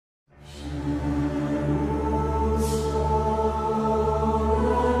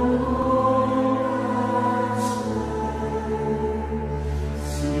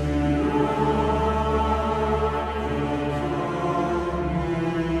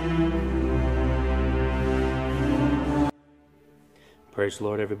Praise the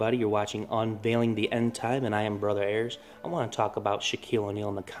Lord, everybody. You're watching Unveiling the End Time, and I am Brother Ayers. I want to talk about Shaquille O'Neal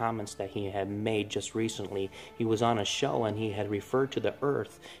and the comments that he had made just recently. He was on a show, and he had referred to the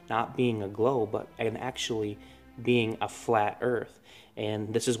Earth not being a globe, but actually being a flat Earth.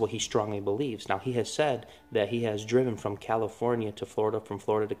 And this is what he strongly believes. Now, he has said that he has driven from California to Florida, from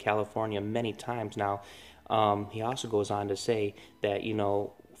Florida to California many times. Now, he also goes on to say that,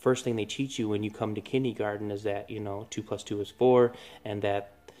 first thing they teach you when you come to kindergarten is that 2 plus 2 is 4, and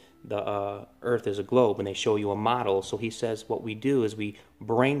that the earth is a globe, and they show you a model. So he says what we do is we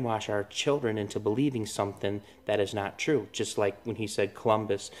brainwash our children into believing something that is not true, just like when he said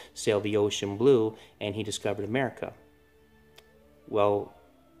Columbus sailed the ocean blue and he discovered America. Well,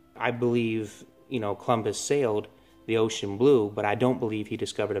 I believe Columbus sailed the ocean blue, but I don't believe he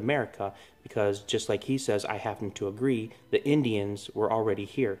discovered America, because just like he says, I happen to agree, the Indians were already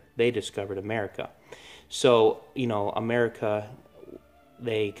here. They discovered America. So, America,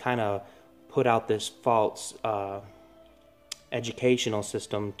 they kind of put out this false educational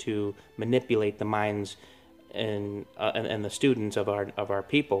system to manipulate the minds and the students of our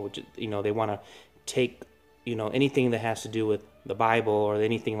people. They want to take anything that has to do with the Bible or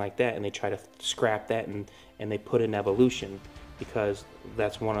anything like that, and they try to scrap that and they put in evolution, because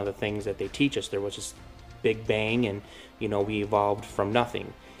that's one of the things that they teach us. There was this big bang, and we evolved from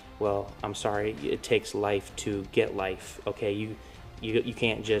nothing. Well, I'm sorry, it takes life to get life. Okay, you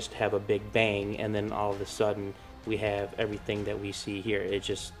can't just have a big bang and then all of a sudden we have everything that we see here.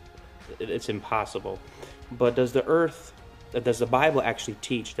 It's impossible. But does the Bible actually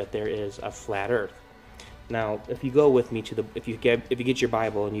teach that there is a flat earth? Now, if you go with me if you get your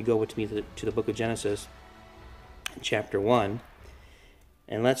Bible and you go with me to the book of Genesis, chapter 1,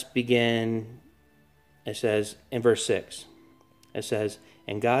 and let's begin. It says in verse 6, it says,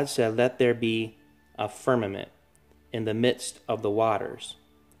 "And God said, let there be a firmament in the midst of the waters,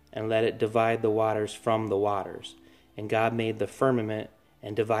 and let it divide the waters from the waters. And God made the firmament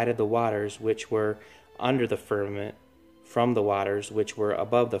and divided the waters which were under the firmament from the waters which were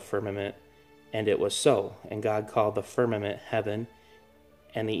above the firmament. And it was so. And God called the firmament heaven,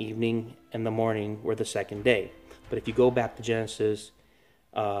 and the evening and the morning were the second day." But if you go back to Genesis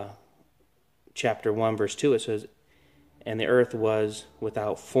chapter 1, verse 2, it says, "And the earth was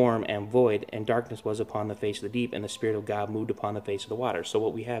without form and void, and darkness was upon the face of the deep, and the Spirit of God moved upon the face of the water." So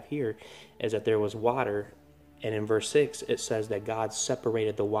what we have here is that there was water, and in verse 6, it says that God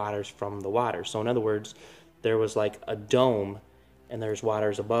separated the waters from the waters. So in other words, there was like a dome, and there's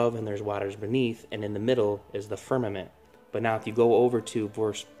waters above and there's waters beneath, and in the middle is the firmament. But now if you go over to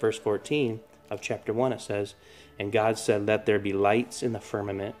verse 14 of chapter 1, it says, "And God said, let there be lights in the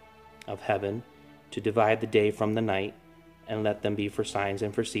firmament of heaven to divide the day from the night, and let them be for signs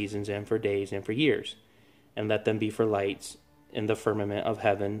and for seasons and for days and for years. And let them be for lights in the firmament of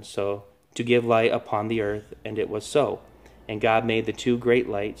heaven, so to give light upon the earth. And it was so. And God made the two great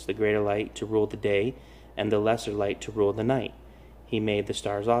lights, the greater light to rule the day, and the lesser light to rule the night. He made the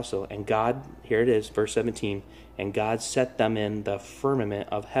stars also. And God," here it is, verse 17, "and God set them in the firmament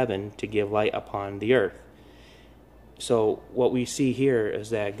of heaven to give light upon the earth." So what we see here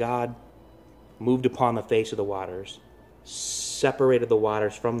is that God moved upon the face of the waters, separated the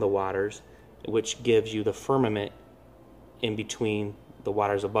waters from the waters, which gives you the firmament in between the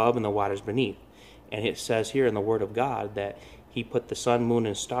waters above and the waters beneath. And it says here in the Word of God that He put the sun, moon,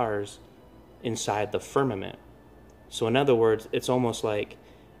 and stars inside the firmament. So in other words, it's almost like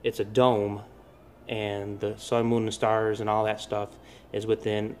it's a dome, and the sun, moon, and stars and all that stuff is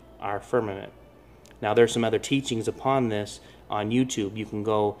within our firmament. Now there's some other teachings upon this on YouTube. You can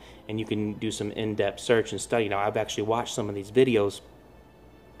go and you can do some in-depth search and study. Now I've actually watched some of these videos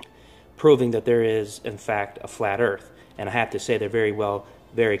proving that there is in fact a flat earth, and I have to say they're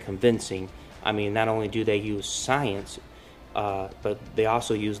very convincing. I mean, not only do they use science, but they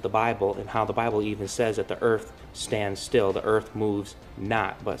also use the Bible, and how the Bible even says that the earth stands still, the earth moves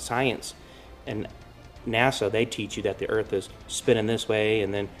not. But science and NASA, they teach you that the earth is spinning this way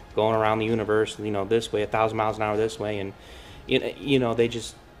and then going around the universe, this way, 1,000 miles an hour this way, and they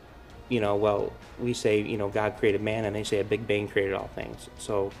just, well, we say, God created man, and they say a big bang created all things.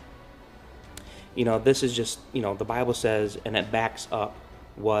 So, this is just, the Bible says, and it backs up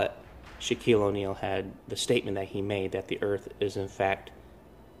what Shaquille O'Neal had, the statement that he made, that the earth is in fact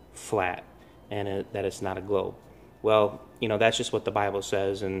flat, and that it's not a globe. Well, that's just what the Bible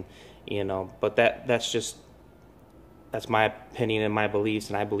says, and but that's my opinion and my beliefs,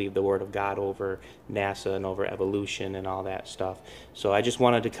 and I believe the Word of God over NASA and over evolution and all that stuff. So I just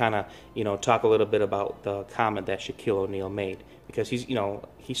wanted to kind of talk a little bit about the comment that Shaquille O'Neal made, because he's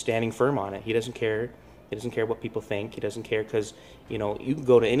standing firm on it. He doesn't care He doesn't care what people think. He doesn't care because, you know, you can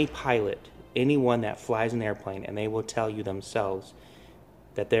go to any pilot, anyone that flies an airplane, and they will tell you themselves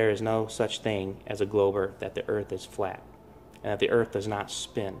that there is no such thing as a globe Earth, that the Earth is flat, and that the Earth does not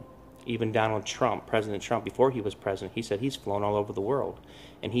spin. Even Donald Trump, President Trump, before he was president, he said he's flown all over the world.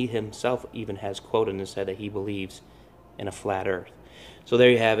 And he himself even has quoted and said that he believes in a flat Earth. So there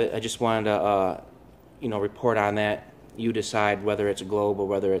you have it. I just wanted to, report on that. You decide whether it's a globe or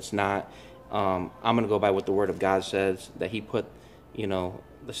whether it's not. I'm going to go by what the Word of God says, that he put,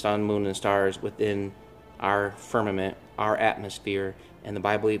 the sun, moon, and stars within our firmament, our atmosphere, and the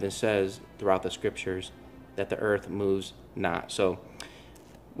Bible even says throughout the scriptures that the earth moves not. So,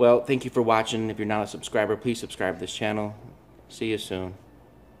 well, thank you for watching. If you're not a subscriber, please subscribe to this channel. See you soon,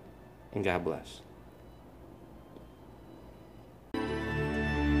 and God bless.